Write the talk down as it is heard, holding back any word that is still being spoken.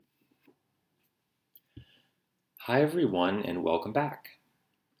Hi, everyone, and welcome back.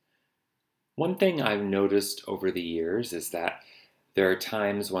 One thing I've noticed over the years is that there are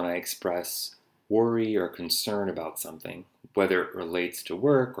times when I express worry or concern about something, whether it relates to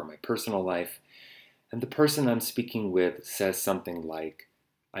work or my personal life, and the person I'm speaking with says something like,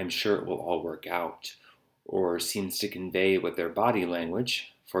 I'm sure it will all work out, or seems to convey with their body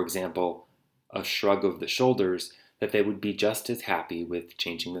language, for example, a shrug of the shoulders, that they would be just as happy with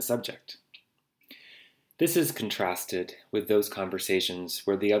changing the subject. This is contrasted with those conversations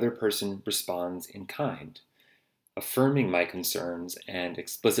where the other person responds in kind, affirming my concerns and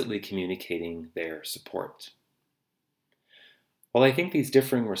explicitly communicating their support. While I think these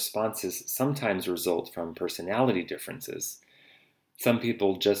differing responses sometimes result from personality differences, some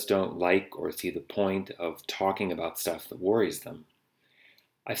people just don't like or see the point of talking about stuff that worries them.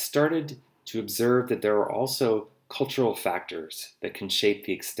 I've started to observe that there are also cultural factors that can shape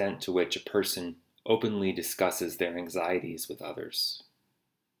the extent to which a person openly discusses their anxieties with others.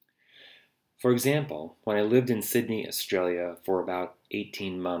 For example, when I lived in Sydney, Australia for about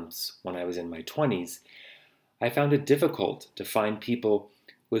 18 months when I was in my 20s, I found it difficult to find people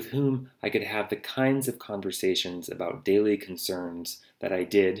with whom I could have the kinds of conversations about daily concerns that I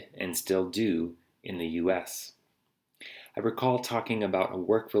did and still do in the US. I recall talking about a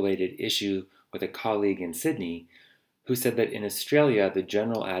work related issue with a colleague in Sydney who said that in Australia the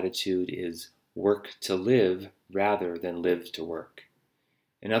general attitude is work to live rather than live to work.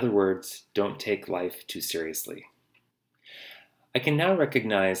 In other words, don't take life too seriously. I can now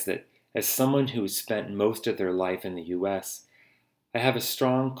recognize that as someone who has spent most of their life in the US, I have a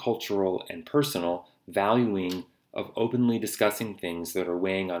strong cultural and personal valuing of openly discussing things that are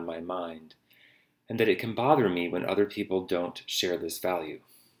weighing on my mind, and that it can bother me when other people don't share this value.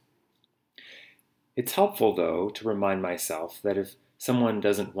 It's helpful, though, to remind myself that if someone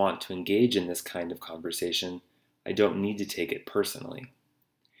doesn't want to engage in this kind of conversation, I don't need to take it personally.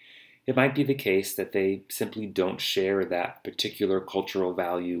 It might be the case that they simply don't share that particular cultural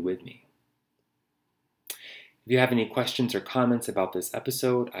value with me. If you have any questions or comments about this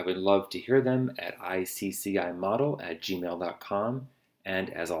episode, I would love to hear them at iccimodel@gmail.com. And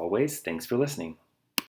as always, thanks for listening.